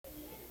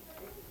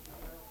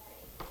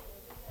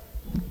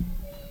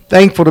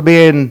Thankful to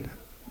be in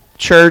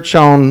church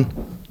on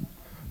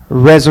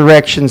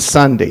Resurrection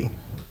Sunday.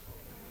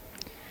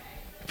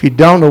 If you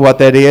don't know what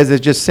that is,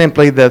 it's just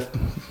simply the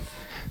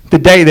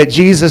day that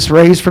Jesus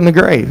raised from the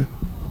grave.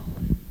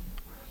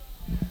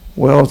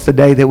 Well, it's the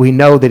day that we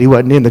know that he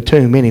wasn't in the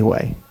tomb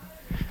anyway.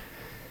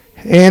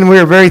 And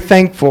we're very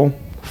thankful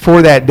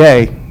for that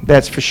day,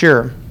 that's for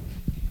sure.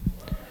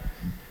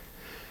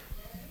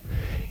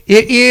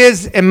 It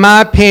is, in my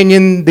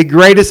opinion, the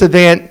greatest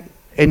event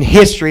in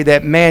history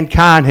that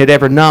mankind had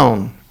ever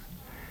known.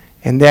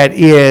 And that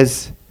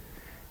is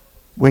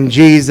when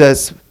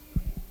Jesus,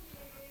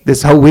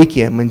 this whole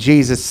weekend, when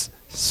Jesus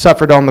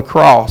suffered on the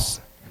cross,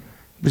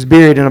 was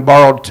buried in a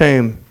borrowed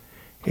tomb,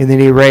 and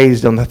then he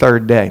raised on the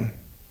third day.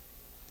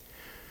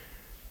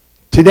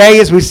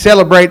 Today, as we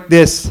celebrate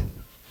this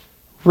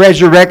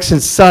Resurrection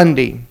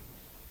Sunday,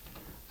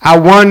 I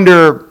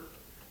wonder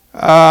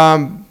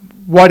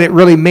what it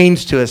really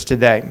means to us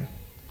today.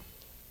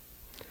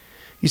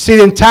 You see,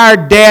 the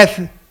entire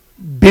death,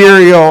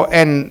 burial,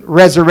 and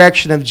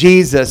resurrection of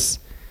Jesus,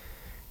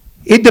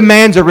 it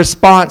demands a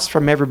response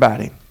from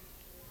everybody.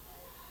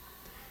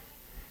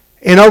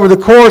 And over the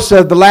course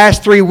of the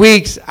last 3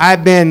 weeks,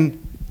 I've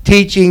been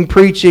teaching,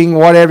 preaching,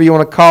 whatever you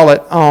want to call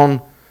it,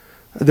 on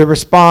the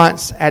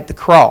response at the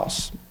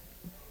cross.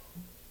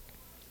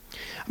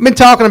 I've been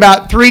talking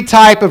about 3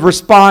 types of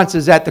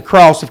responses at the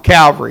cross of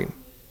Calvary.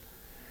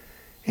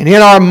 And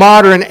in our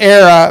modern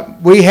era,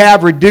 we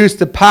have reduced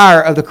the power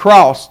of the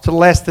cross to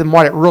less than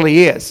what it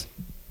really is.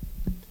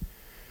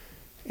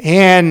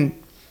 And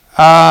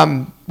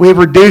we've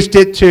reduced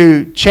it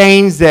to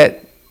chains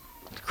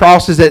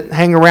crosses that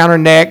hang around our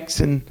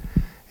necks, and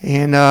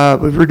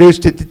we've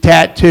reduced it to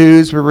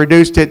tattoos. We've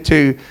reduced it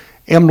to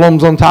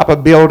emblems on top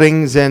of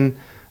buildings, and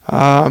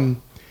you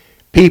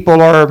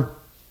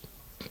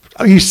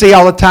see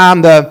all the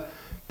time, the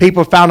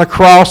people found a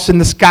cross in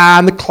the sky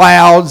and the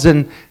clouds,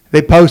 and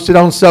they post it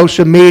on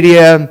social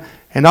media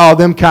and all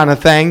them kind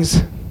of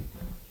things.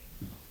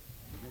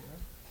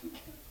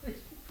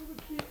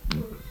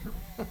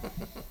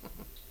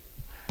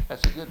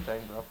 That's a good thing,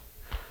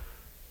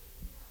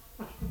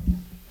 bro.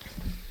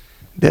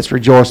 That's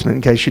rejoicement,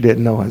 in case you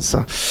didn't know it.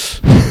 So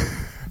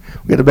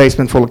we got a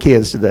basement full of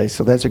kids today,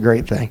 so that's a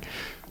great thing.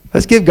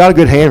 Let's give God a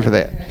good hand for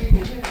that.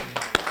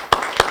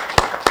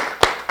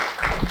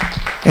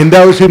 And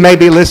those who may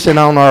be listening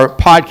on our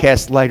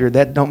podcast later,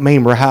 that don't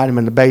mean we're hiding them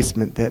in the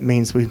basement. That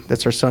means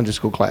that's our Sunday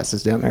school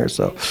classes down there.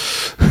 So,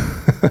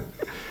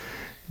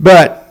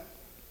 but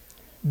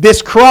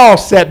this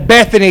cross that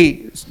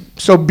Bethany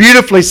so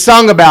beautifully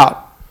sung about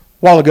a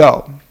while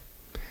ago,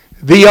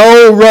 the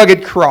old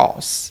rugged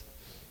cross,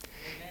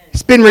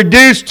 it's been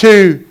reduced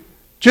to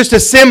just a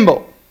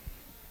symbol.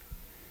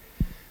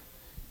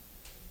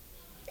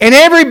 And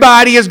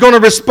everybody is going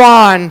to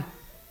respond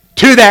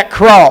to that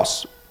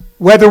cross,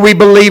 whether we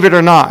believe it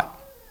or not.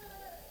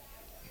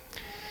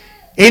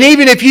 And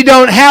even if you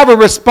don't have a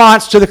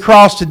response to the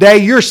cross today,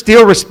 you're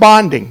still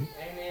responding.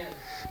 Amen.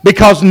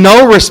 Because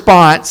no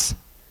response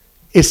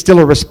is still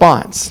a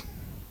response.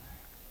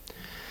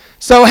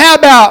 So how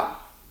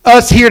about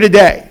us here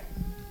today?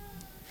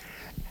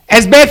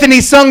 As Bethany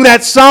sung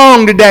that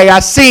song today, I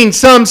seen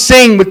some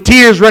sing with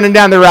tears running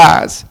down their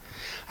eyes.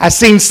 I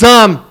seen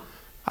some,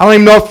 I don't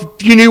even know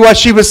if you knew what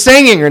she was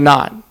singing or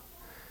not.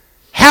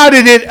 How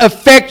did it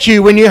affect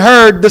you when you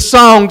heard the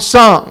song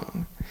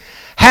sung?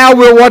 How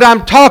will what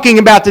I'm talking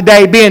about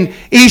today, being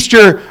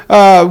Easter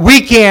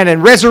weekend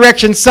and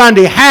Resurrection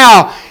Sunday,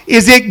 how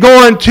is it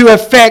going to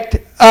affect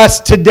us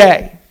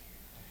today?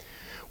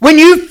 When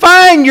you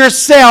find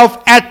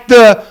yourself at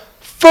the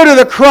foot of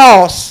the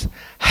cross,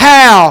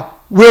 how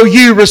will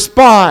you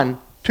respond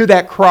to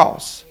that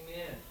cross?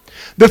 Amen.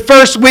 The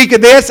first week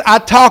of this, I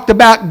talked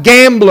about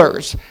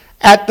gamblers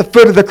at the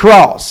foot of the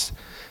cross.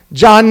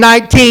 John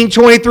 19,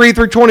 23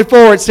 through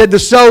 24, it said the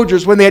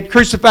soldiers, when they had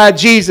crucified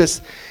Jesus,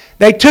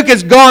 they took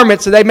his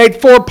garments and they made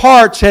 4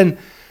 parts, and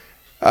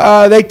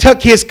they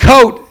took his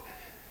coat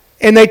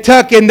and they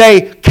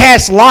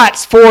cast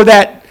lots for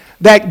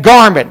that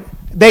garment.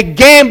 They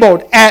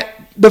gambled at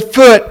the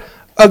foot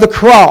of the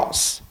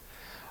cross.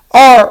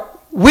 Are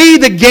we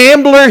the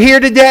gambler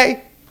here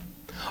today?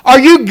 Are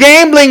you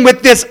gambling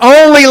with this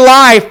only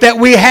life that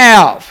we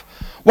have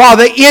while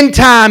the end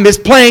time is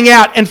playing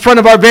out in front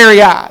of our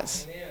very eyes?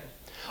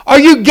 Are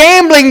you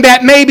gambling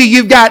that maybe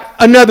you've got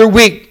another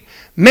week?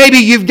 Maybe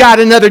you've got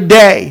another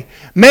day.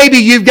 Maybe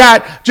you've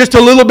got just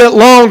a little bit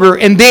longer,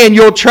 and then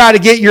you'll try to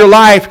get your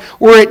life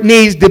where it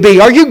needs to be.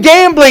 Are you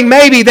gambling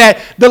maybe that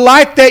the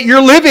life that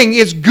you're living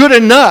is good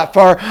enough,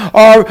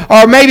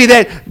 or maybe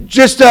that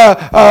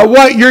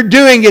what you're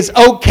doing is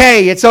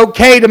okay. It's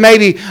okay to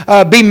maybe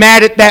be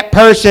mad at that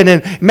person,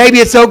 and maybe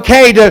it's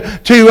okay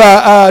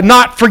to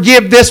not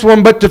forgive this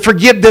one, but to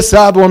forgive this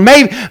other one.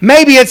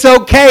 Maybe it's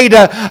okay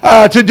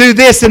to do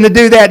this and to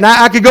do that. And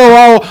I could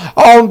go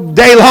all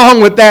day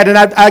long with that, and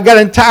I got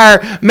an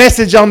entire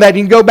message on that.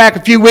 You can go back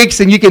a few weeks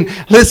and you can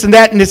listen to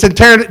that in its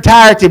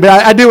entirety. But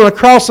I do want to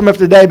cross them up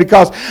today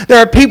because there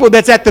are people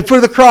that's at the foot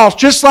of the cross,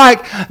 just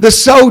like the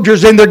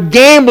soldiers, and they're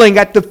gambling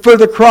at the foot of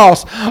the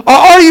cross. Or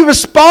are you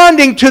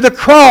responding to the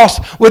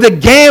cross with a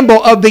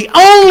gamble of the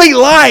only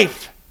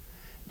life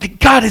that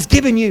God has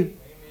given you?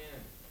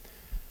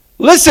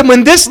 Listen,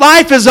 when this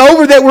life is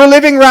over that we're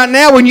living right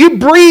now, when you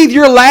breathe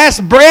your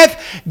last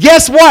breath,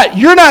 guess what?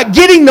 You're not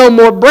getting no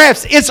more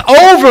breaths. It's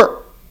over.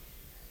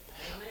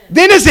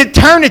 Then it's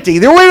eternity.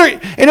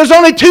 And there's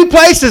only two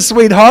places,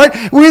 sweetheart.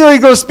 We're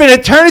either going to spend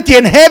eternity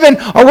in heaven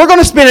or we're going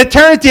to spend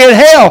eternity in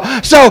hell.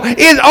 So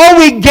are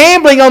we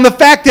gambling on the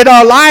fact that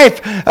our life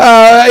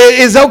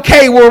is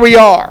okay where we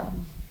are?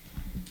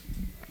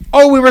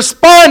 Or are we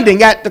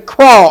responding at the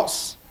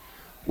cross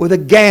with a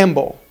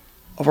gamble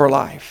of our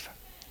life?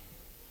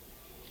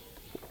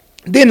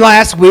 Then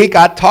last week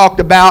I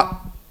talked about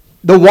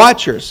the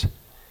watchers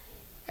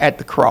at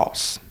the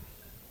cross.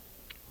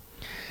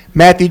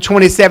 Matthew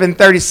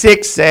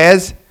 27:36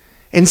 says,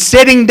 "And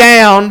sitting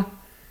down,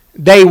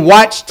 they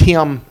watched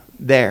him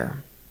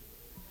there."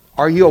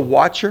 Are you a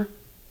watcher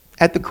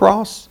at the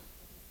cross?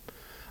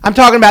 I'm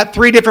talking about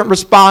three different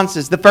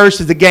responses. The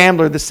first is the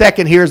gambler. The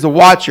second here is the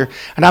watcher.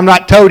 And I'm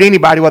not told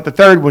anybody what the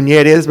third one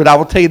yet is, but I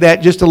will tell you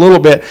that just a little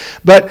bit.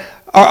 But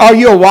are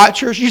you a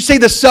watcher? You see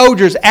the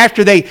soldiers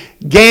after they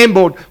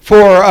gambled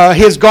for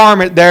his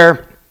garment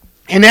there.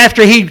 And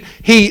after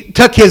he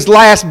took his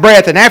last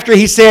breath, and after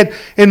he said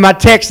in my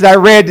text that I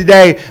read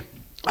today,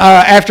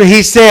 after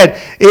he said,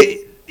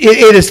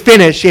 it is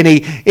finished, and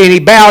he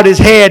bowed his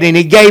head and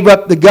he gave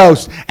up the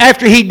ghost.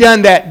 After he'd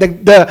done that,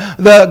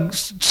 the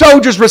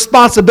soldier's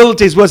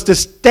responsibilities was to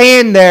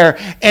stand there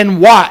and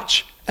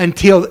watch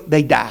until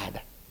they died.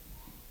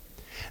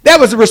 That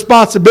was the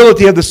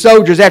responsibility of the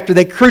soldiers after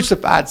they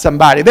crucified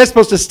somebody. They're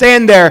supposed to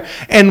stand there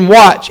and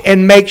watch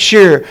and make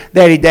sure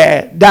that he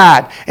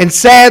died. And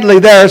sadly,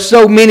 there are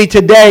so many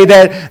today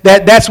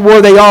that's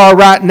where they are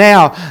right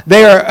now.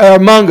 They are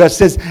among us.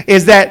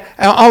 Is that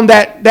on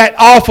that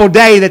awful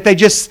day that they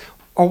just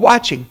are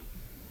watching.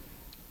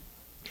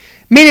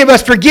 Many of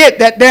us forget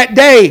that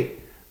day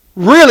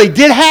really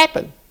did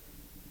happen.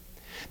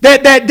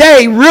 That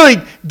day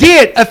really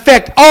did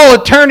affect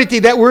all eternity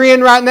that we're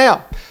in right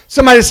now.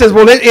 Somebody says,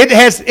 well,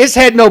 it's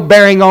had no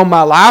bearing on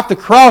my life. The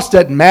cross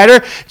doesn't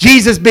matter.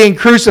 Jesus being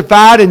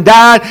crucified and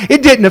died,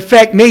 it didn't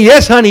affect me.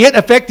 Yes, honey, it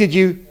affected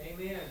you.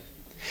 Amen.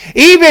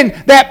 Even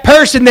that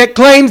person that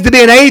claims to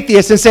be an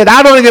atheist and said,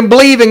 I don't even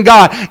believe in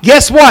God.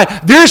 Guess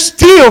what? They're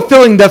still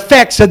feeling the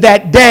effects of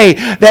that day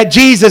that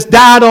Jesus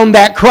died on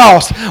that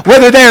cross.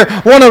 Whether they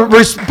want to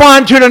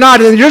respond to it or not.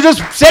 And you're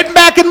just sitting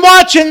back and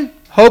watching,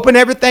 hoping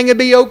everything will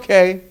be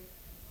okay.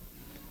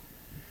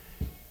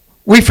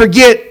 We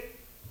forget.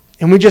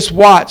 And we just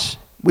watch.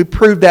 We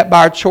prove that by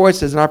our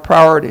choices and our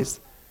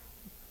priorities.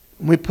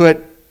 We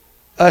put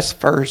us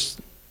first,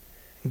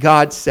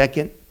 God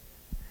second,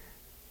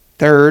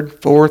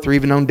 third, fourth, or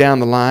even on down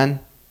the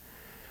line.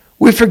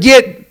 We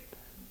forget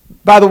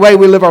by the way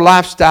we live our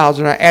lifestyles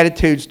and our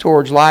attitudes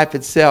towards life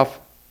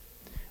itself.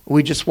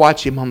 We just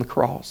watch him on the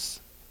cross.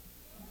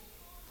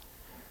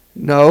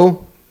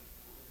 No,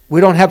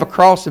 we don't have a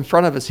cross in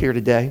front of us here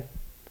today.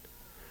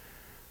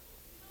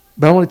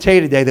 But I want to tell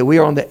you today that we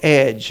are on the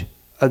edge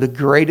of the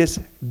greatest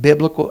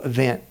biblical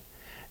event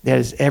that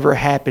has ever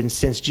happened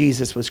since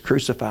Jesus was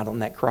crucified on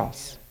that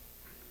cross.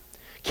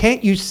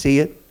 Can't you see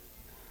it?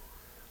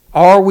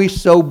 Are we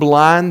so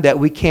blind that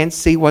we can't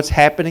see what's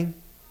happening?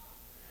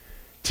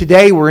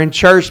 Today we're in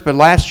church, but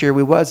last year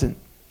we wasn't.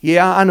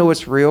 Yeah, I know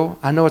it's real.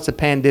 I know it's a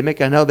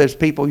pandemic. I know there's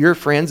people, your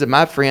friends and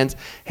my friends,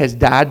 has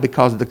died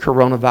because of the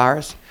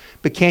coronavirus.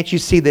 But can't you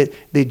see the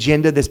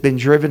agenda that's been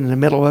driven in the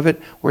middle of it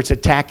where it's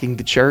attacking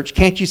the church?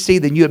 Can't you see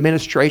the new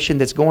administration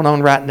that's going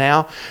on right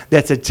now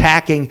that's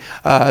attacking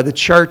the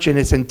church in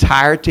its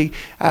entirety?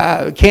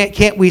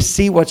 Can't we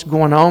see what's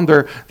going on?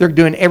 They're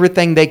doing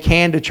everything they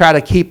can to try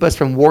to keep us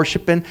from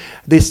worshiping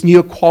this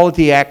new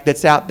Equality Act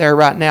that's out there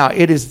right now.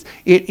 It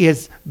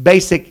is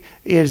basic.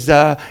 It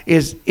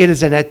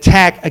is an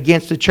attack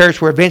against the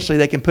church where eventually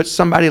they can put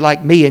somebody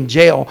like me in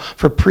jail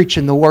for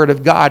preaching the Word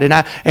of God. And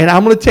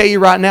I'm going to tell you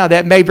right now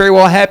that may very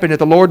well happen if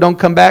the Lord don't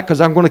come back, because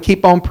I'm going to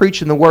keep on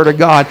preaching the Word of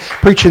God,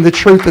 preaching the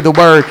truth of the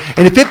Word.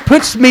 And if it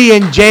puts me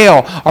in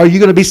jail, are you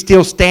going to be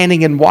still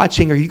standing and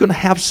watching? Are you going to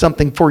have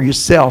something for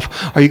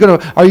yourself? Are you going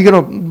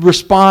to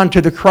respond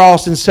to the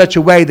cross in such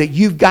a way that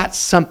you've got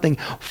something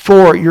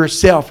for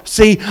yourself?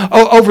 See,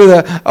 over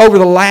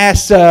the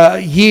last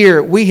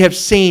year, we have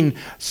seen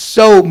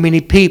so many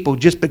people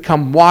just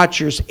become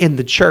watchers in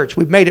the church.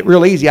 We've made it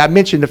real easy. I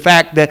mentioned the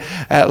fact that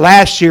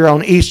last year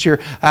on Easter,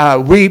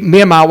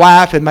 me and my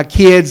wife and my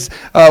kids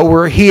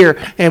were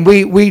here, and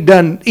we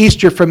done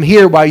Easter from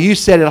here while you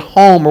sat at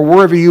home or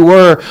wherever you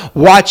were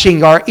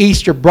watching our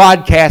Easter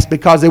broadcast,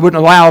 because they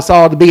wouldn't allow us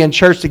all to be in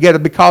church together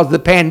because of the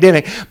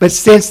pandemic. But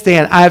since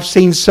then, I've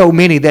seen so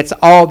many that's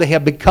all they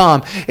have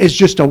become, is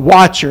just a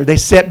watcher. They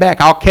sit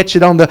back. I'll catch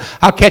it on the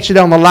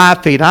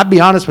live feed. And I'll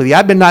be honest with you,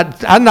 I've been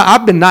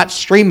not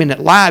streaming it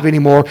live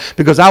anymore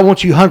because I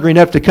want you hungry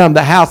enough to come to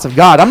the house of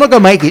God. I'm not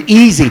going to make it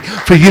easy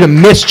for you to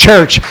miss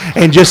church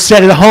and just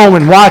sit at home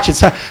and watch it.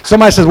 So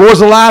somebody says, "Where's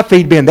the live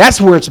feed been?" That's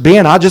where it's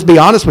been. I'll just be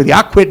honest with you.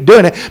 I quit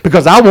doing it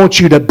because I want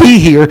you to be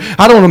here.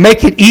 I don't want to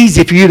make it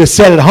easy for you to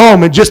sit at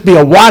home and just be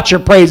a watcher,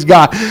 praise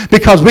God.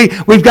 Because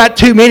we've got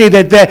too many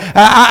that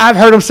I've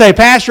heard them say,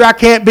 "Pastor, I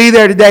can't be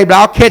there today, but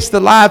I'll catch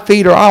the live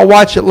feed or I'll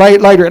watch it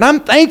later." And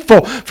I'm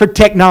thankful for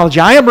technology.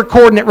 I am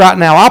recording it right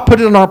now. I'll put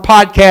it on our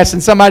podcast,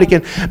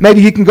 and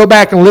maybe you can go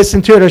back and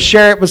listen to it or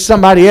share it with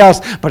somebody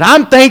else. But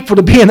I'm thankful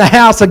to be in the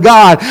house of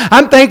God.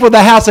 I'm thankful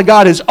the house of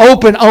God is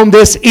open on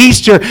this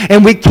Easter,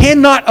 and we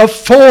cannot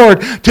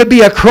afford to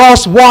be a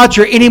cross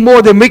watcher any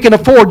more than we can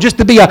afford just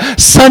to be a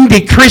Sunday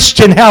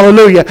Christian.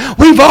 Hallelujah.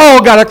 We've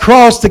all got a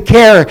cross to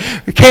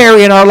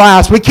carry in our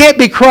lives. We can't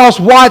be cross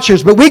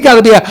watchers, but we got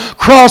to be a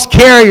cross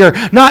carrier,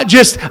 not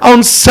just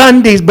on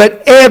Sundays,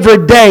 but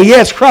every day.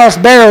 Yes, cross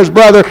bearers,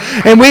 brother.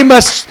 And we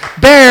must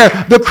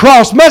bear the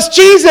cross. Must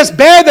Jesus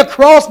bear the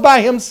cross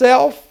by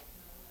himself?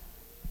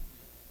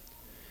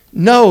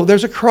 No,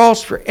 there's a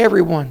cross for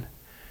everyone.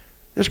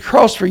 There's a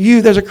cross for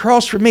you. There's a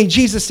cross for me.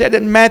 Jesus said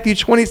it in Matthew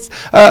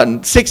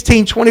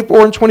 16,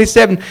 24, and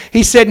 27.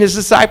 He said in his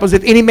disciples,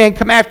 "If any man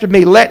come after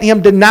me, let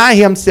him deny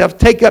himself,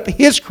 take up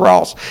his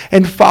cross,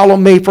 and follow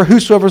me. For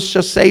whosoever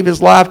shall save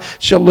his life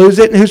shall lose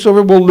it, and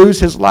whosoever will lose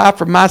his life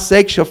for my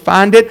sake shall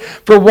find it.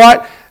 For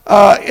what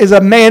is a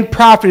man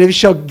profited if he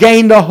shall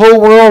gain the whole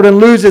world and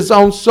lose his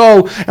own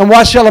soul? And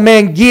what shall a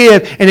man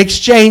give in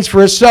exchange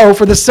for his soul?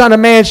 For the Son of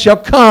Man shall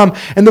come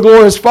in the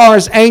glory as far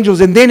as angels,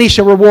 and then he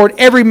shall reward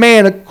every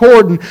man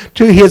according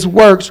to his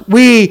works."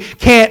 We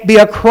can't be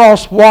a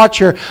cross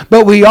watcher,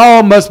 but we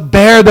all must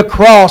bear the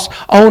cross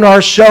on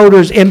our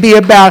shoulders and be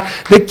about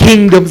the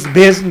kingdom's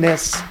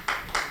business.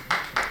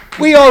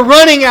 We are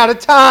running out of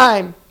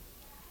time.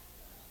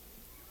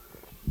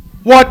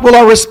 What will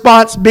our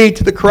response be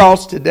to the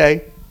cross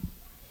today?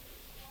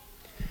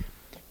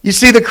 You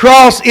see, the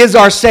cross is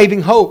our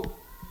saving hope.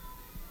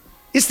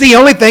 It's the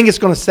only thing that's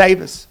going to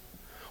save us.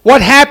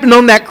 What happened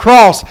on that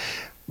cross,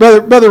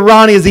 Brother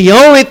Ronnie, is the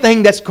only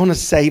thing that's going to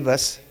save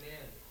us. Amen.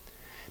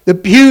 The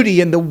beauty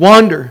and the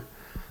wonder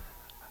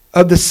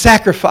of the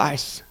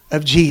sacrifice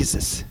of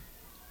Jesus.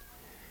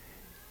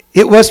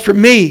 It was for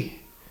me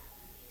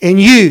and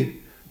you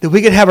that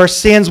we could have our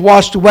sins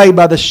washed away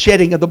by the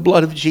shedding of the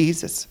blood of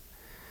Jesus.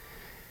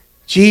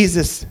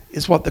 Jesus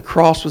is what the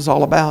cross was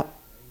all about.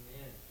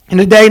 And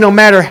today, no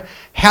matter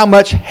how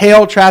much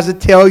hell tries to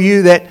tell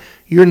you that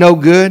you're no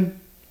good,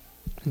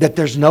 that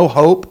there's no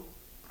hope,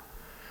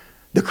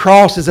 the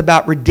cross is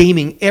about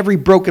redeeming every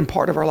broken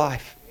part of our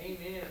life.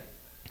 Amen.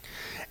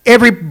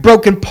 Every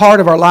broken part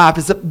of our life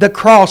is the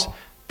cross.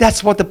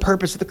 That's what the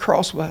purpose of the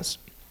cross was.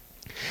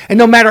 And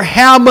no matter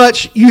how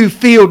much you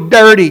feel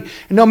dirty,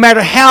 and no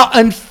matter how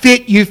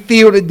unfit you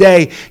feel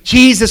today,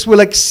 Jesus will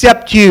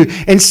accept you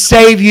and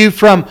save you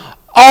from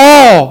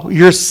all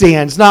your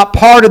sins. Not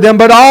part of them,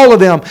 but all of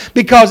them.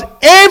 Because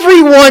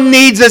everyone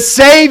needs a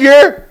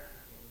Savior.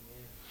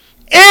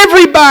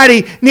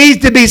 Everybody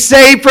needs to be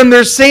saved from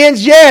their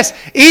sins. Yes,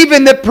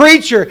 even the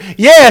preacher.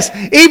 Yes,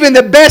 even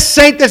the best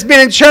saint that's been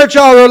in church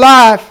all their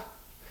life.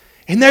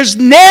 And there's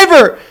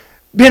never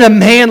been a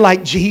man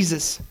like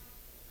Jesus.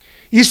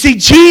 You see,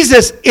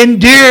 Jesus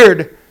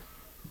endured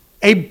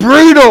a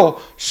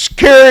brutal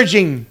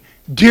scourging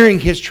during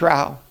his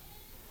trial.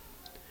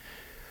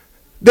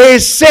 They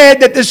said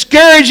that the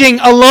scourging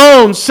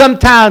alone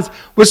sometimes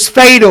was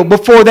fatal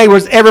before they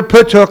was ever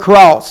put to a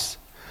cross.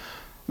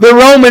 The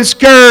Roman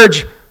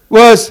scourge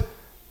was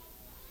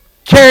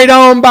carried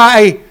on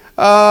by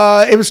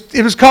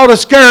it was called a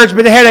scourge,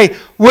 but it had a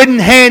wooden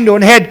handle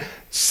and had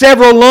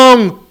several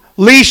long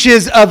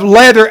leashes of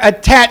leather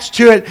attached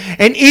to it,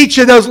 and each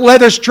of those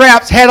leather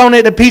straps had on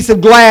it a piece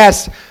of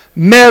glass,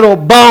 metal,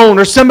 bone,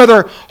 or some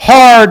other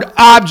hard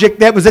object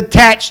that was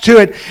attached to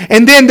it.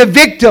 And then the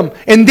victim,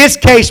 in this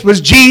case was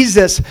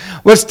Jesus,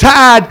 was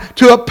tied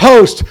to a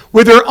post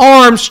with her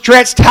arms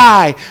stretched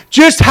high,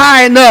 just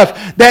high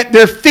enough that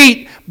their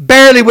feet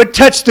barely would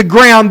touch the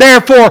ground,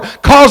 therefore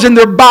causing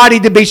their body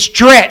to be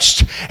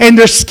stretched and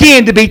their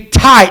skin to be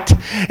tight.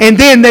 And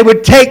then they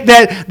would take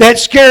that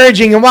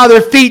scourging, and while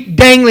their feet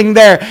dangling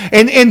there,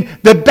 and in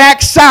the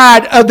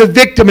backside of the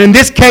victim, in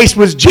this case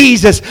was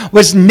Jesus,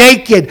 was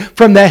naked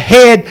from the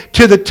head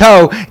to the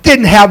toe.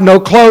 Didn't have no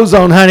clothes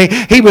on, honey.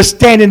 He was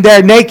standing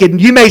there naked.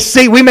 We may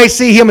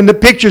see him in the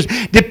pictures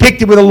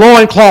depicted with a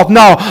loincloth.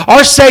 No,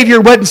 our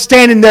Savior wasn't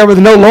standing there with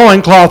no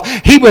loincloth.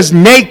 He was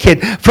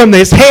naked from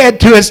his head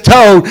to his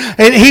toes. road,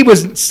 and he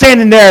was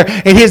standing there,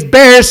 and his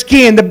bare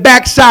skin, the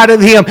backside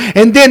of him,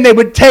 and then they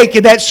would take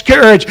that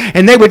scourge,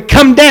 and they would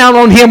come down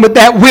on him with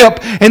that whip,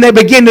 and they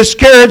begin to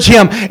scourge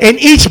him, and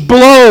each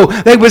blow,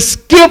 they was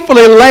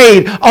skillfully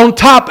laid on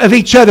top of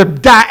each other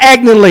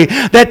diagonally,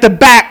 that the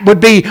back would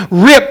be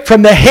ripped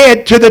from the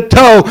head to the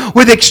toe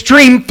with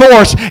extreme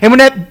force, and when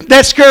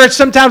that scourge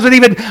sometimes would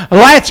even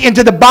latch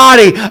into the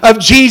body of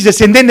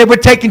Jesus, and then they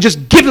would take and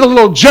just give it a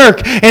little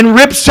jerk and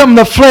rip some of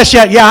the flesh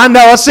out. Yeah, I know,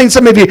 I've seen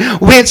some of you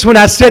wince when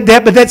I said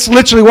that, but that's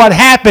literally what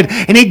happened.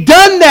 And he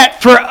done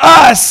that for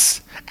us.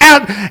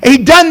 He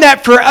done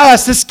that for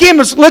us. The skin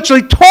was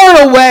literally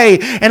torn away,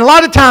 and a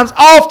lot of times,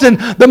 often,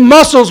 the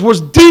muscles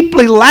was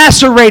deeply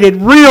lacerated,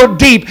 real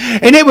deep,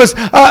 and it was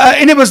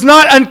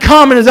not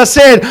uncommon, as I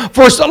said,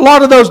 for a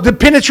lot of those to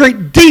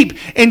penetrate deep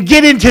and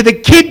get into the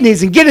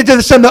kidneys and get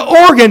into some of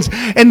the organs,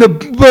 and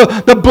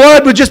the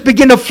blood would just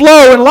begin to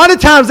flow, and a lot of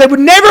times they would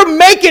never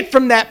make it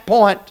from that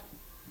point.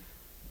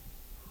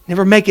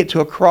 Never make it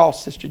to a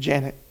cross, Sister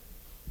Janet.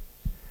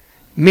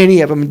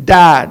 Many of them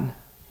died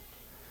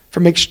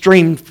from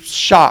extreme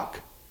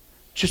shock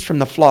just from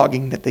the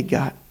flogging that they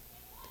got.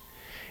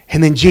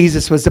 And then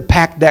Jesus was to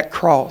pack that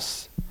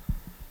cross.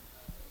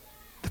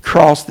 The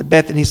cross that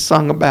Bethany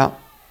sung about.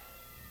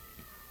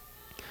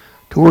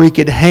 To where he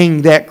could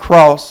hang that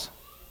cross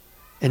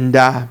and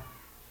die.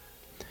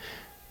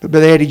 But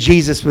Brother Eddie,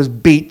 Jesus was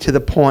beat to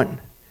the point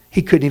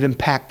he couldn't even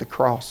pack the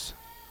cross.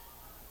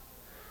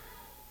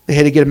 They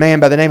had to get a man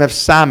by the name of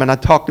Simon. I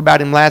talked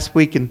about him last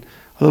week in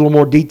a little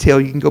more detail.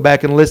 You can go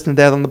back and listen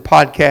to that on the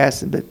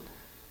podcast. But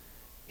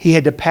he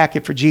had to pack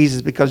it for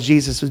Jesus because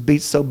Jesus was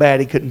beat so bad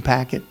he couldn't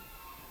pack it.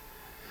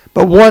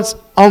 But once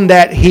on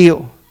that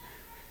hill,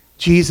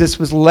 Jesus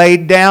was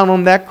laid down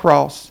on that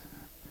cross.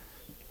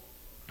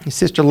 And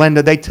Sister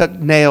Linda, they took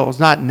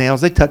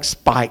they took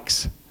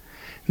spikes. And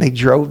they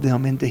drove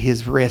them into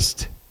his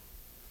wrist.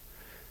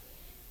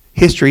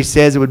 History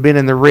says it would have been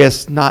in the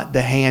wrist, not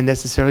the hand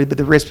necessarily, but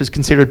the wrist was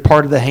considered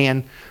part of the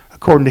hand,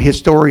 according to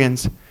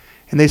historians.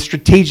 And they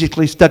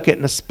strategically stuck it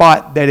in a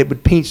spot that it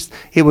would pinch,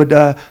 it would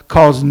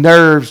cause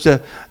nerves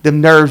to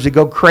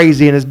go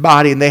crazy in his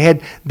body. And they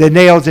had the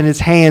nails in his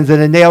hands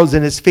and the nails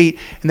in his feet.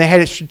 And they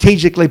had it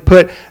strategically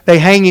they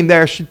hang him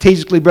there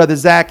strategically, Brother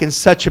Zach, in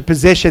such a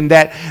position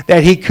that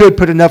he could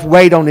put enough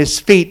weight on his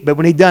feet. But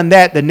when he done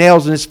that, the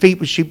nails in his feet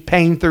would shoot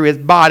pain through his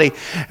body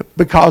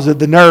because of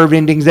the nerve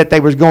endings that they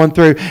was going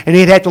through. And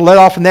he'd have to let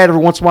off from that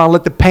every once in a while and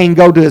let the pain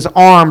go to his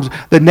arms.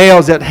 The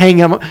nails that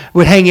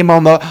would hang him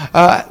on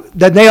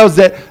the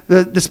nails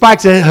the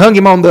spikes that hung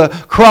him on the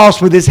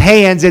cross with his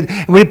hands, and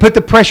when he put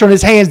the pressure on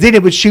his hands, then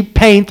it would shoot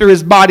pain through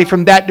his body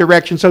from that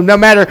direction. So no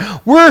matter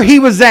where he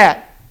was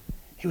at,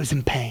 he was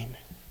in pain.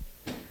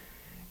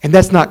 And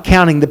that's not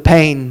counting the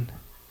pain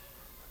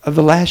of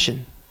the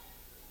lashing.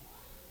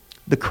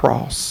 The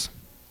cross.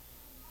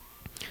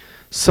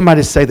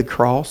 Somebody say the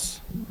cross.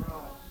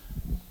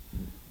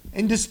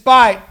 And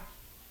despite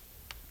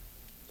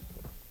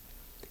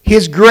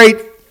his great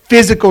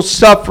physical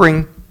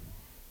suffering,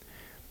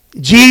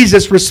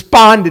 Jesus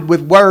responded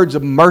with words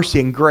of mercy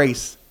and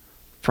grace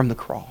from the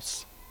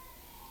cross.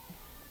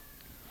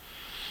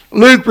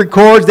 Luke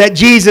records that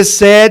Jesus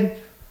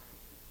said,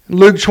 in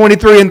Luke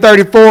 23 and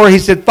 34, he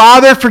said,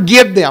 "Father,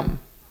 forgive them.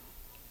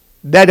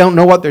 They don't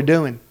know what they're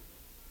doing."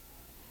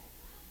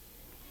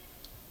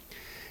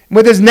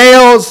 With his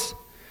nails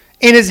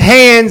in his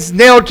hands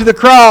nailed to the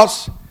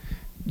cross,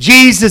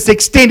 Jesus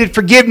extended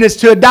forgiveness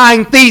to a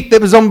dying thief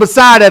that was on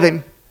beside of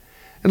him.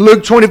 In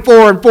Luke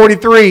 24 and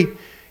 43,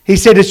 he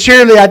said,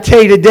 "Surely I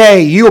tell you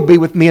today, you will be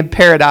with me in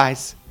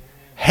paradise,"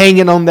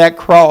 hanging on that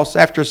cross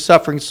after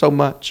suffering so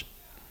much.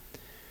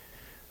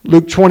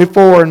 Luke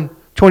 24 and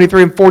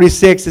 23 and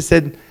 46, it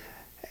said,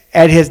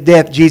 at his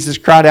death, Jesus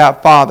cried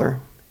out, "Father,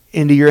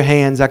 into your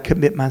hands I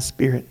commit my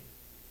spirit."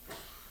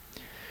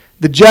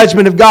 The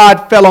judgment of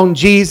God fell on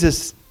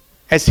Jesus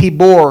as he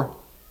bore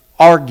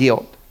our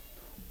guilt,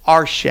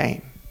 our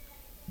shame.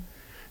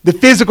 The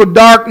physical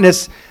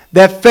darkness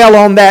that fell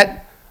on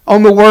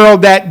the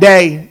world that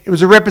day, it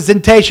was a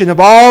representation of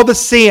all the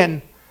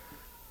sin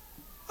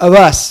of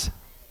us,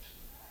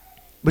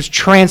 was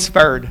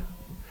transferred.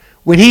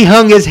 When he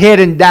hung his head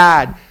and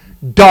died,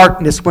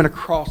 darkness went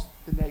across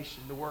the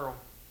nation, the world.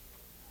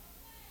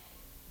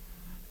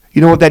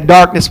 You know what that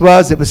darkness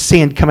was? It was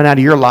sin coming out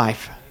of your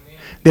life.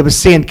 There was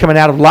sin coming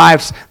out of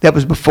lives that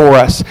was before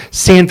us.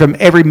 Sin from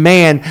every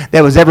man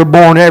that was ever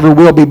born, ever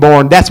will be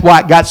born. That's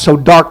why it got so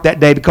dark that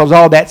day, because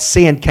all that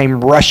sin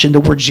came rushing to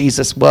where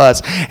Jesus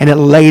was, and it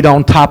laid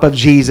on top of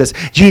Jesus.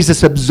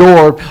 Jesus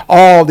absorbed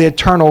all the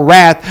eternal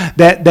wrath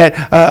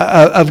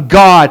of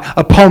God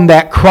upon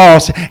that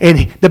cross.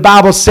 And the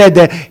Bible said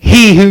that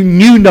he who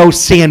knew no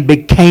sin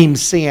became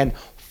sin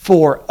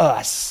for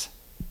us.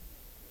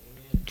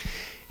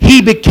 He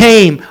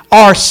became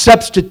our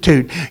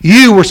substitute.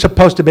 You were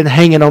supposed to have been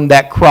hanging on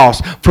that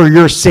cross for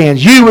your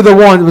sins. You were the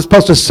one that was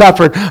supposed to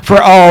suffer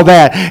for all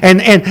that.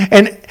 And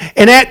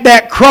at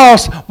that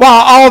cross,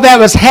 while all that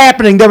was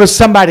happening, there was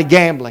somebody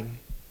gambling.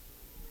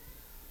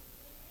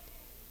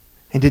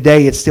 And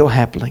today it's still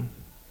happening.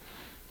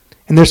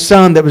 and there's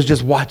some that was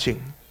just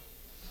watching.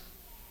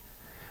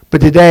 But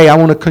today I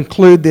want to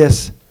conclude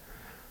this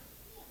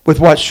with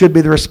what should be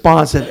the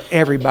response of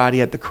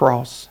everybody at the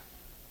cross.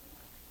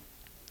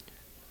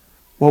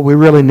 What we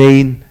really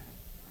need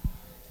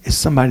is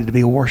somebody to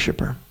be a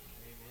worshiper.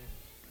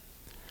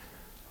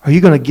 Are you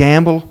going to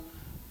gamble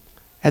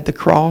at the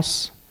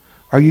cross?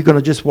 Are you going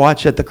to just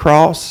watch at the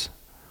cross?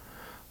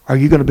 Are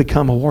you going to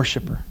become a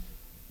worshiper?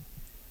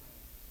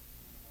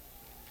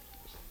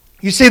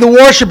 You see, the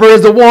worshiper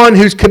is the one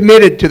who's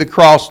committed to the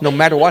cross no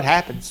matter what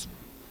happens.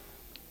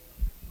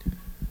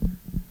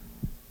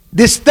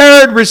 This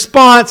third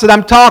response that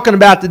I'm talking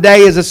about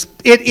today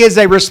is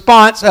a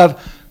response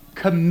of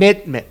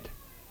commitment.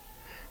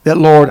 That,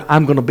 Lord,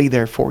 I'm going to be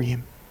there for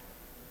you.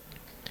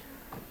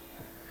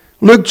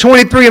 Luke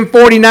 23 and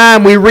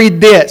 49, we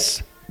read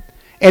this.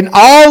 And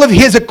all of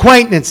his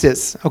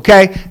acquaintances,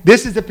 okay,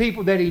 this is the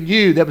people that he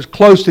knew that was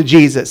close to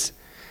Jesus,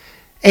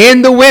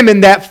 and the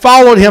women that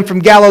followed him from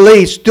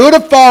Galilee stood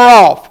afar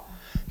off,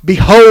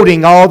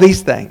 beholding all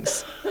these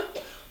things.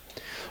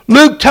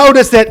 Luke told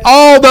us that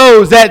all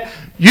those that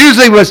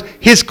usually was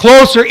his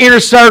closer inner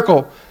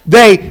circle,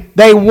 they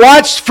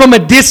watched from a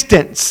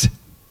distance.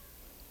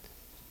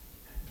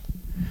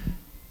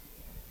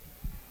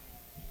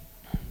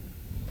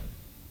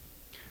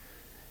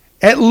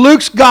 At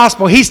Luke's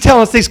gospel, he's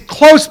telling us these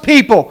close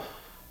people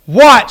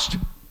watched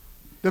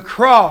the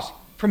cross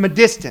from a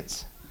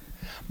distance.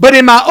 But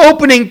in my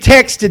opening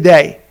text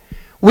today,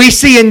 we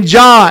see in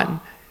John,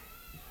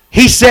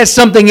 he says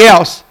something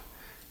else.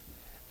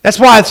 That's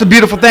why it's a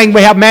beautiful thing.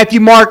 We have Matthew,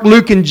 Mark,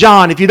 Luke, and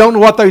John. If you don't know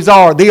what those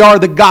are, they are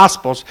the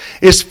Gospels.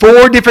 It's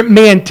 4 different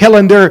men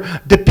telling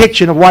their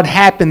depiction of what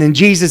happened in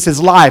Jesus'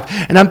 life.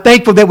 And I'm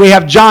thankful that we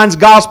have John's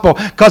Gospel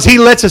because he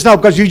lets us know.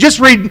 Because you just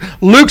read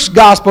Luke's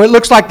Gospel, it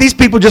looks like these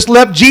people just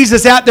left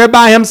Jesus out there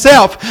by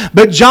himself.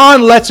 But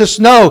John lets us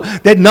know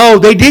that no,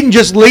 they didn't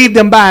just leave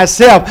them by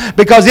himself,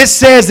 because it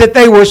says that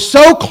they were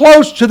so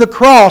close to the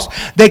cross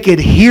they could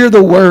hear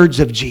the words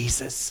of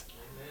Jesus.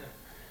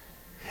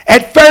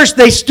 At first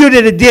they stood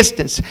at a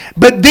distance,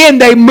 but then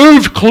they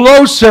moved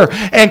closer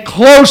and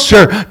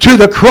closer to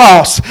the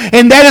cross.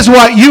 And that is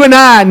what you and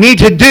I need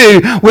to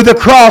do with the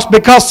cross,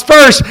 because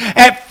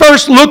at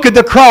first look at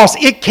the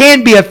cross, it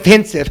can be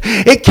offensive.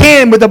 It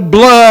can, with the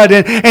blood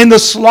and the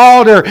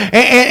slaughter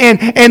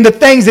and the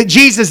things that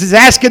Jesus is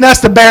asking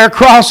us to bear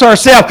across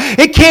ourselves.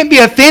 It can be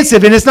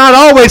offensive, and it's not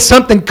always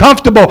something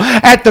comfortable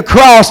at the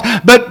cross,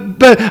 but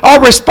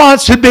our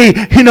response should be,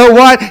 you know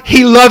what?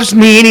 He loves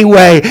me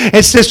anyway.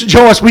 And Sister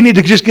Joyce, we need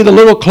to just get a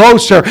little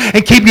closer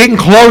and keep getting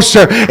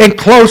closer and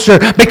closer,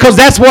 because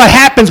that's what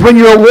happens when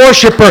you're a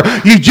worshiper.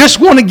 You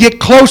just want to get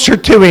closer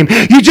to him.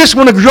 You just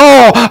want to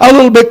draw a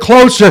little bit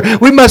closer.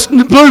 We must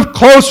move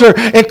closer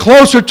and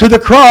closer to the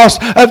cross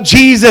of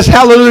Jesus,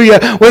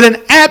 hallelujah, with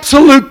an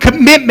absolute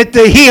commitment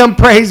to him,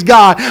 praise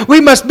God.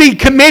 We must be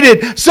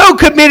committed, so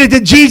committed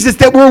to Jesus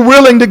that we're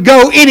willing to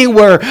go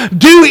anywhere,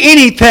 do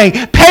anything,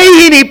 pay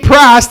any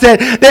price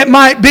that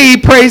might be,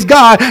 praise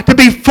God, to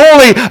be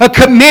fully a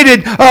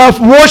committed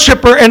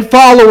worshiper and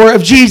follower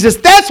of Jesus.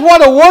 That's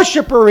what a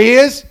worshiper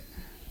is.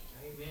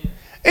 Amen.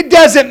 It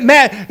doesn't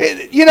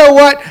matter. You know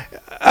what?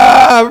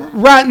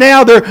 Right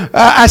now,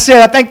 I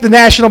think the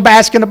National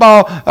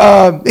Basketball,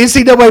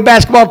 NCAA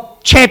Basketball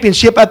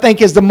Championship, I think,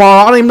 is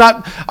tomorrow. I don't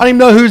even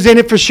know who's in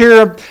it for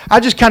sure. I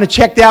just kind of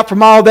checked out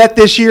from all that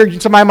this year.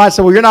 Somebody might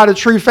say, well, you're not a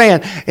true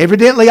fan.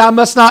 Evidently, I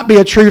must not be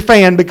a true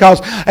fan,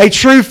 because a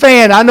true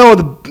fan, I know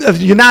the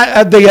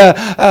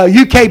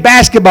UK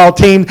basketball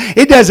team,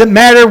 it doesn't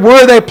matter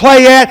where they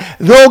play at,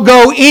 they'll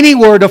go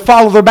anywhere to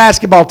follow their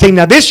basketball team.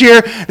 Now, this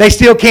year, they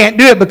still can't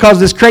do it because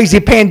of this crazy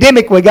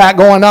pandemic we got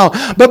going on.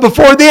 But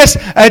before this,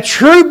 a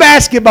true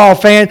basketball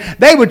fan,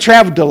 they would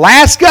travel to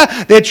Alaska,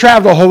 they'd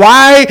travel to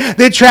Hawaii,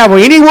 they'd travel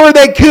anywhere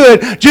they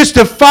could just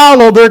to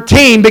follow their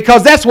team,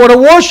 because that's what a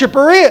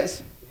worshiper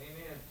is.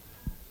 Amen.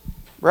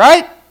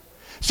 Right?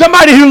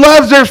 Somebody who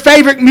loves their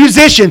favorite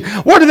musician,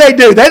 what do?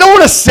 They don't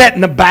want to sit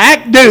in the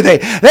back, do they?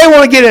 They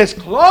want to get as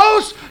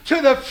close to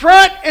the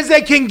front as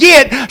they can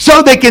get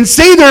so they can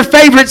see their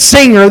favorite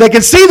singer, they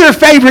can see their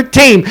favorite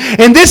team.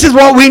 And this is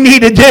what we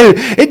need to do.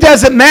 It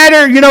doesn't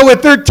matter,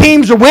 if their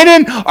teams are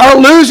winning or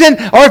losing,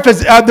 or if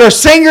it's their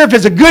singer, if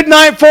it's a good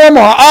night for them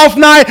or an off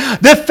night,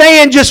 the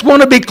fan just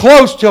want to be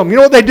close to them. You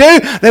know what they do?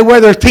 They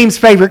wear their team's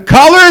favorite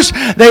colors.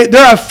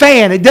 They're a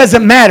fan. It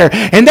doesn't matter.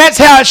 And that's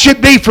how it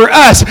should be for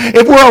us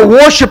if we're a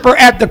worshiper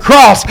at the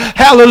cross.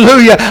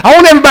 Hallelujah. I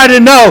want everybody to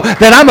know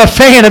that I'm a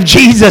fan of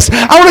Jesus.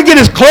 I want to get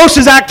as close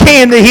as I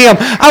can to him.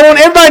 I want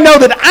everybody to know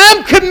that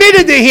I'm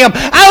committed to him.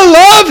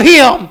 I love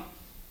him.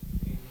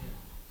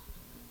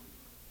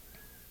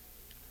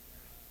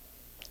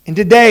 And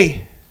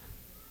today,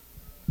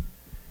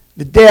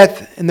 the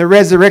death and the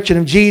resurrection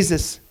of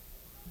Jesus,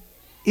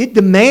 it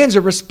demands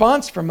a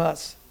response from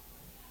us.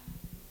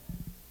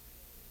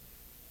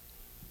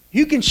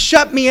 You can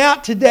shut me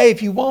out today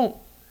if you want.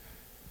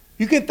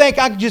 You can think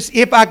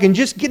if I can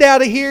just get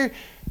out of here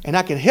and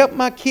I can help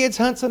my kids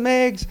hunt some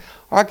eggs,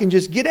 or I can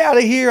just get out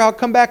of here, I'll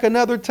come back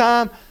another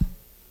time.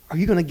 Are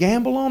you going to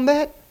gamble on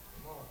that?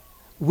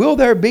 will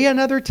there be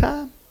another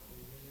time?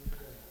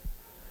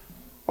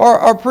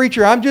 Or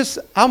preacher,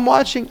 I'm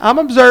watching, I'm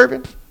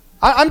observing,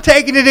 I'm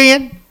taking it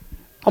in.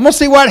 I'm going to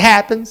see what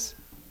happens.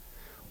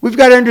 We've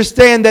got to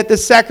understand that the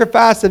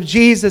sacrifice of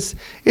Jesus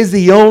is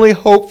the only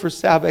hope for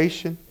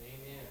salvation.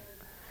 Amen.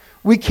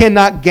 We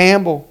cannot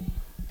gamble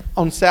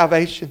on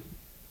salvation.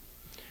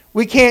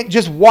 We can't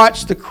just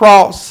watch the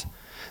cross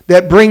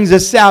that brings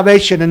us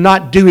salvation and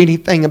not do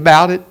anything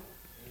about it.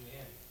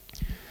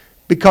 Amen.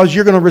 Because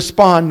you're going to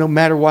respond no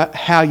matter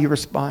how you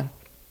respond.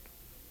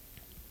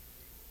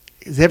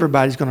 Because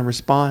everybody's going to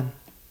respond.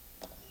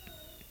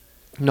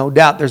 No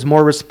doubt there's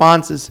more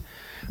responses.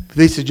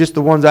 These are just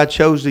the ones I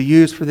chose to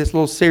use for this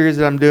little series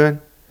that I'm doing.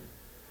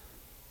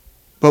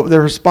 But the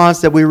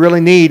response that we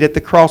really need at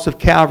the cross of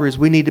Calvary is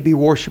we need to be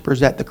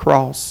worshipers at the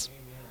cross.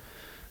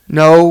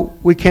 No,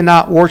 we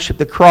cannot worship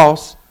the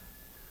cross.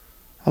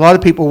 A lot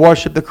of people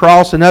worship the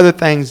cross and other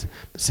things.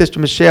 Sister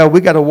Michelle, we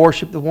got to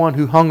worship the one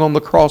who hung on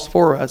the cross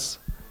for us.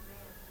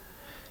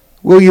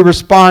 Will you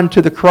respond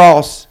to the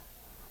cross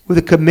with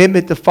a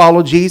commitment to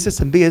follow Jesus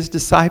and be his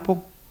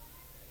disciple?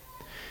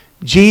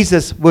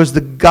 Jesus was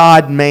the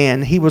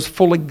God-man. He was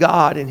fully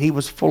God and he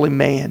was fully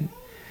man.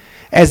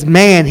 As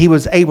man, he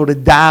was able to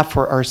die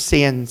for our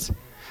sins.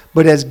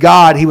 But as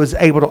God, he was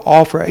able to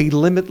offer a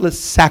limitless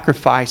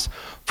sacrifice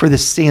for the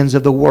sins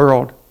of the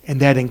world. And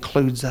that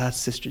includes us,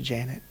 Sister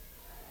Janet.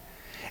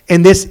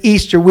 And this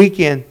Easter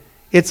weekend,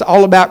 it's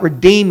all about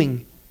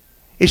redeeming.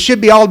 It should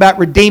be all about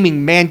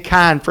redeeming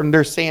mankind from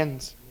their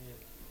sins.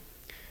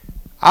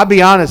 I'll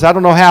be honest, I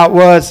don't know how it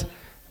was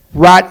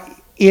right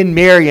in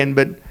Marion,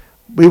 but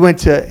we went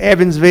to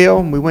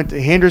Evansville, and we went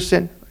to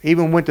Henderson,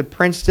 even went to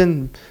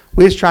Princeton.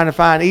 We was trying to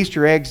find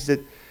Easter eggs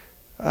that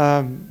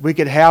we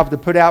could have to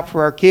put out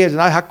for our kids.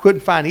 And I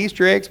couldn't find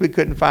Easter eggs. We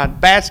couldn't find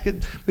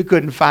baskets. We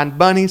couldn't find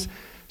bunnies.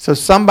 So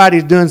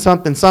somebody's doing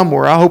something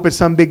somewhere. I hope it's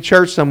some big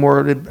church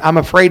somewhere. I'm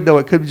afraid, though,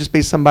 it could just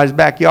be somebody's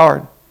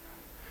backyard.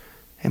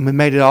 And we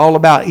made it all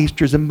about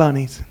Easters and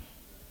bunnies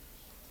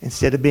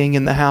instead of being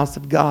in the house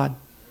of God.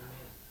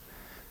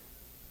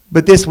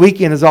 But this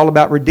weekend is all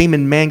about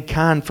redeeming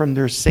mankind from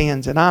their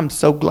sins. And I'm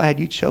so glad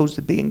you chose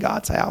to be in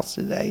God's house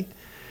today.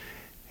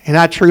 And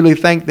I truly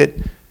think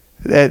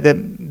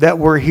that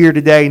we're here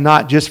today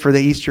not just for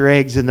the Easter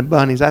eggs and the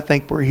bunnies. I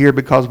think we're here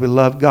because we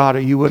love God, or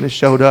you wouldn't have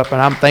showed up.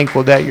 And I'm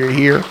thankful that you're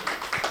here.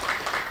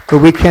 But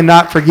we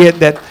cannot forget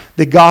that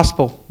the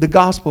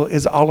gospel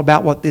is all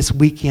about what this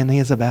weekend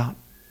is about.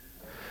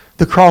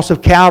 The cross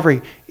of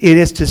Calvary, it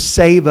is to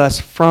save us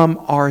from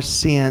our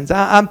sins.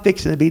 I'm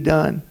fixing to be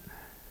done.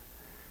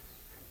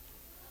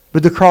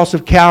 But the cross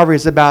of Calvary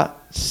is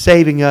about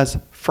saving us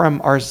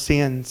from our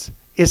sins.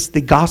 It's the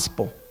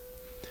gospel.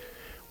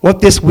 What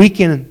this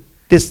weekend,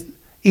 this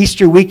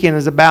Easter weekend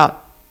is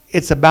about,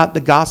 it's about the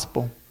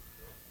gospel.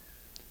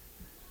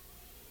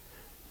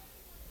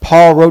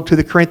 Paul wrote to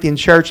the Corinthian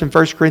church in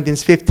 1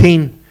 Corinthians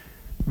 15,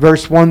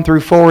 verse 1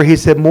 through 4. He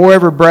said,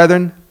 "Moreover,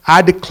 brethren,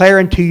 I declare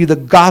unto you the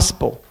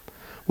gospel,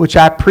 which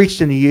I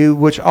preached unto you,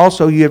 which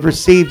also you have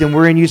received, and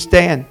wherein you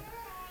stand."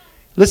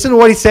 Listen to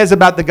what he says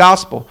about the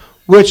gospel.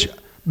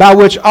 By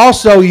which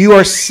also you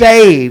are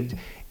saved,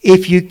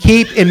 if you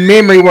keep in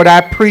memory what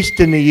I preached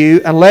unto you,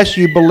 unless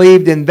you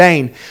believed in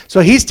vain. So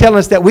he's telling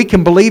us that we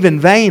can believe in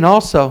vain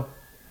also.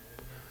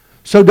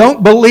 So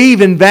don't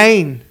believe in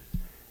vain.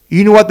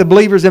 You know what the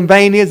believers in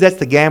vain is? That's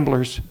the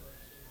gamblers.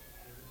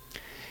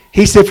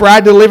 He said, "For I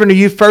delivered to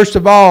you first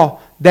of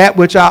all that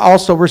which I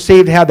also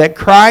received, how that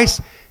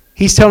Christ,"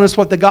 he's telling us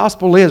what the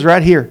gospel is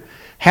right here,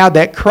 "how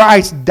that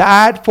Christ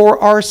died for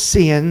our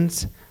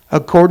sins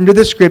according to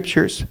the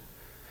Scriptures."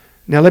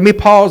 Now let me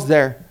pause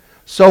there.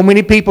 So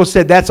many people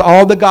said that's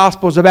all the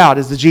gospel is about,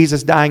 is the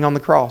Jesus dying on the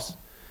cross.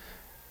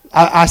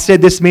 I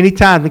said this many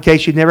times in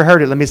case you've never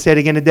heard it. Let me say it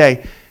again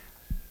today.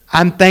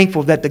 I'm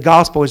thankful that the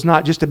gospel is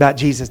not just about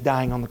Jesus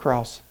dying on the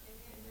cross.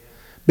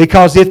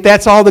 Because if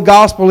that's all the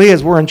gospel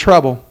is, we're in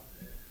trouble.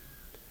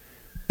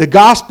 The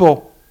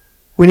gospel,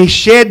 when he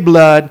shed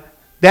blood,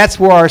 that's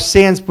where our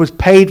sins was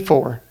paid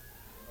for.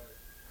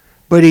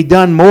 But he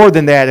done more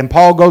than that. And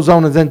Paul goes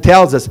on and then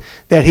tells us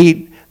that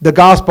the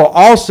gospel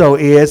also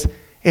is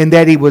in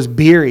that he was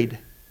buried.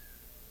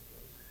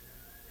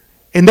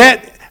 And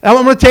that,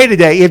 I'm going to tell you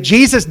today, if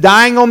Jesus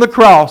dying on the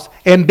cross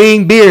and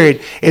being buried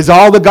is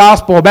all the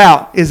gospel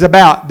is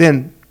about,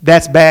 then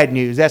that's bad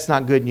news. That's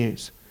not good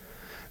news.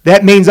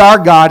 That means our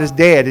God is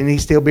dead and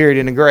he's still buried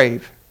in a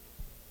grave.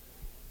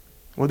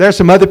 Well, there's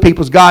some other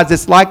people's gods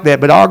that's like that,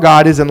 but our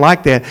God isn't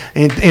like that.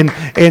 And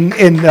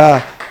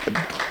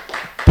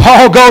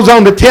Paul goes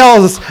on to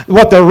tell us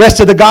what the rest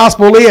of the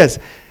gospel is.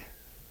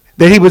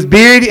 That he was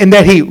buried and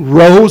that he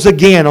rose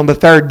again on the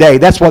third day.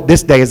 That's what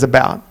this day is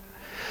about.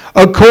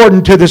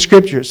 According to the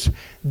Scriptures.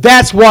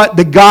 That's what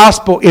the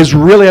gospel is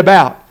really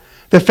about.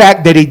 The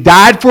fact that he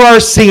died for our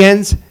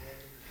sins,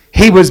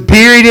 he was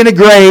buried in a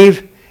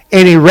grave,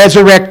 and he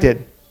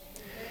resurrected.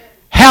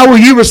 How will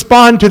you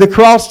respond to the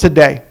cross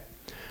today?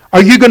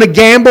 Are you going to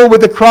gamble with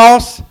the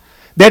cross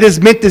that is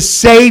meant to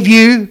save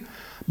you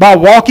by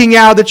walking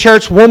out of the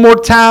church one more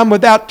time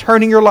without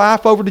turning your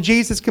life over to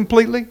Jesus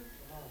completely?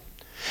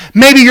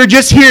 Maybe you're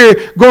just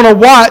here going to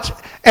watch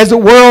as the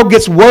world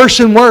gets worse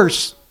and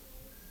worse.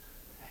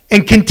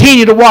 And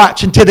continue to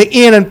watch until the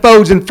end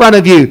unfolds in front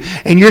of you.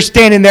 And you're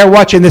standing there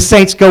watching the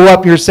saints go up.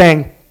 And you're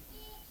saying,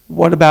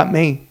 what about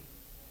me?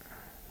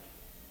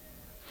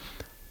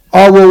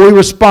 Or will we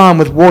respond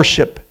with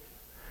worship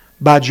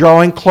by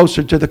drawing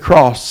closer to the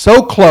cross?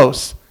 So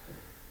close.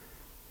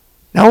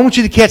 Now I want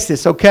you to catch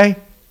this, okay?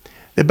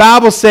 The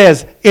Bible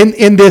says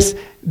in this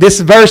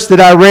verse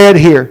that I read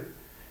here,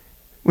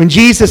 when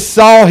Jesus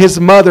saw his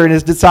mother and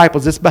his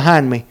disciples, it's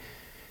behind me,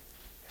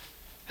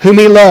 whom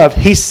he loved,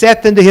 he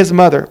saith unto his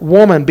mother,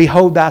 Woman,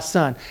 behold thy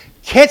son.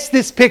 Catch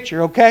this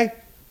picture, okay?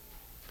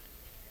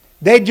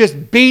 They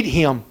just beat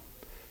him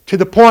to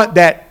the point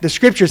that the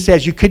scripture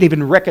says you couldn't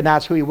even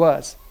recognize who he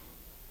was.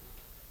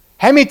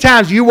 How many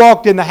times you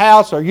walked in the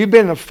house or you've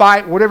been in a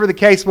fight, whatever the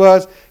case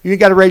was, you ain't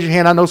got to raise your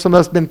hand. I know some of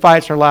us have been in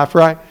fights in our life,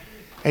 right?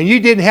 And you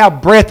didn't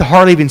have breath to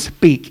hardly even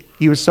speak.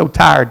 You were so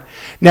tired.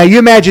 Now you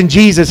imagine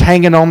Jesus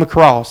hanging on the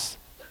cross.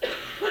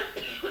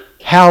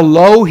 How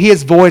low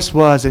his voice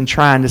was in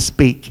trying to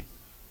speak.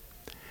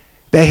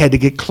 They had to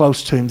get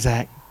close to him,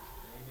 Zach.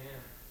 Amen.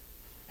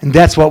 And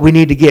that's what we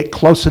need to get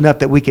close enough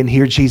that we can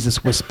hear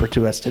Jesus whisper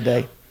to us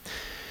today.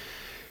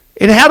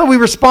 And how do we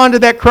respond to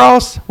that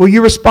cross? Will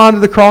you respond to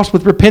the cross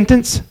with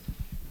repentance?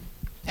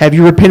 Have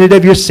you repented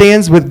of your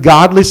sins with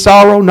godly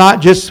sorrow?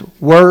 Not just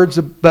words,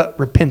 but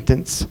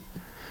repentance.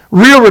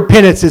 Real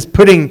repentance is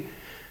putting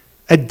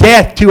a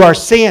death to our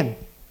sin.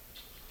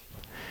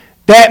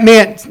 That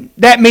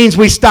means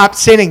we stopped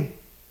sinning.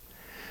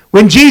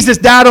 When Jesus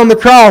died on the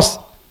cross,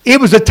 it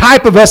was a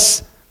type of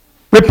us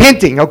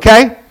repenting,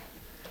 okay?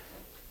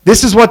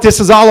 This is what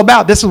this is all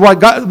about. This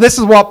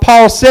is what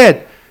Paul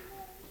said.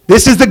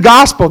 This is the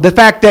gospel, the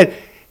fact that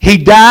he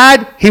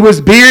died, he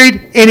was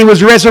buried, and he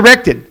was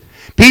resurrected.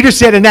 Peter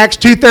said in Acts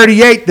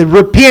 2:38 that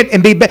repent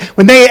and be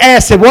when they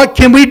asked, said, what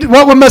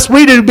must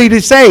we do to be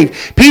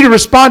saved? Peter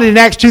responded in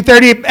Acts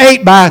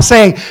 2:38 by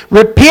saying,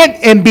 repent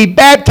and be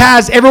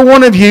baptized, every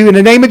one of you, in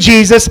the name of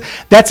Jesus.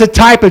 That's a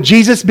type of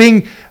Jesus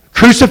being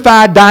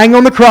crucified, dying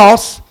on the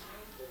cross.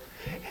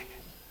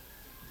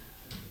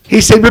 He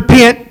said,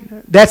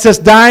 repent. That's us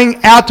dying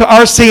out to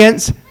our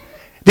sins.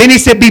 Then he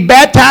said, be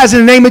baptized in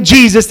the name of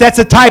Jesus. That's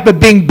a type of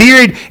being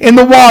buried in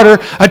the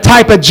water, a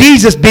type of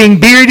Jesus being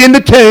buried in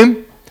the tomb.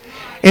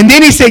 And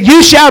then he said,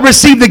 you shall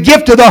receive the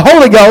gift of the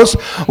Holy Ghost,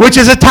 which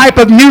is a type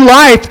of new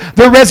life,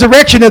 the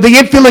resurrection of the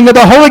infilling of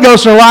the Holy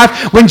Ghost in our life.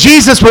 When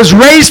Jesus was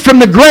raised from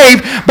the grave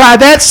by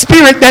that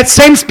Spirit, that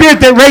same Spirit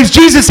that raised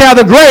Jesus out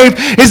of the grave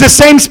is the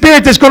same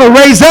Spirit that's going to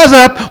raise us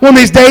up one of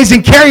these days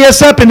and carry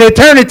us up into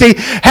eternity.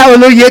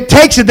 Hallelujah. It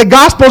takes it. The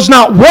gospel is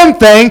not one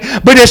thing,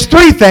 but it's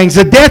three things.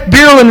 The death,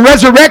 burial, and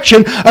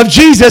resurrection of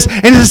Jesus.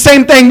 And it's the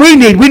same thing we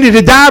need. We need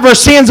to die of our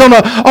sins on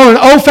an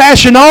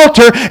old-fashioned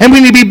altar, and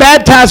we need to be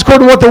baptized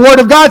according to what the Word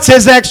of God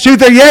says, Acts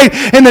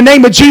 2:38, in the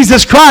name of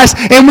Jesus Christ,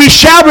 and we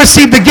shall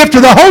receive the gift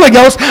of the Holy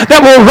Ghost that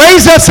will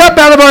raise us up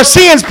out of our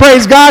sins,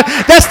 praise God.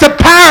 That's the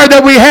power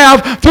that we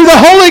have through the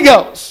Holy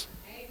Ghost.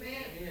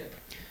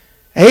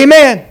 Amen.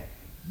 Amen.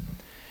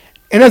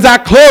 And as I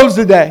close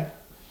today,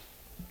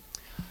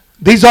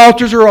 these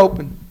altars are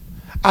open.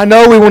 I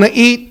know we want to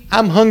eat.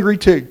 I'm hungry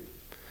too.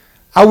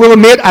 I will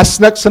admit I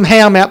snuck some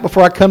ham out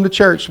before I come to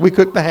church. We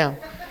cooked the ham.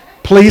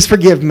 Please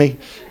forgive me.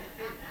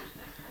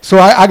 So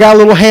I got a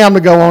little ham to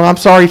go on. I'm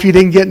sorry if you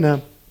didn't get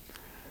none.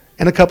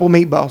 And a couple of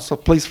meatballs, so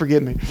please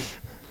forgive me.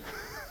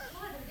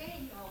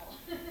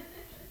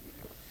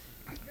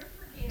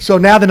 So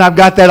now that I've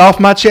got that off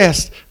my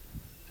chest,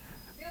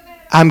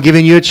 I'm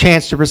giving you a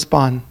chance to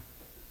respond.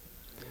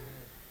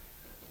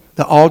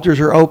 The altars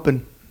are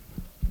open.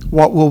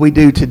 What will we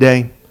do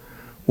today?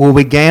 Will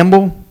we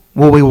gamble?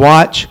 Will we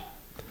watch?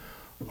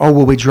 Or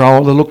will we draw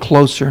a little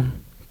closer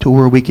to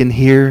where we can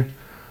hear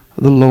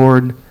the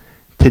Lord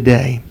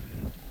today?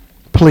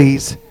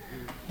 Please,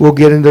 we'll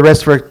get into the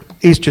rest of our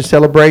Easter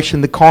celebration,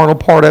 the carnal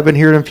part of it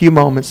here in a few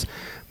moments.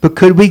 But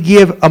could we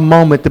give a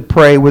moment to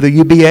pray, whether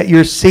you be at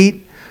your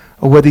seat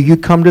or whether you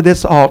come to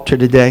this altar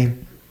today?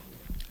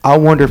 I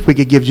wonder if we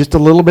could give just a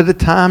little bit of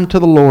time to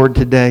the Lord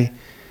today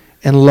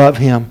and love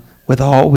Him with all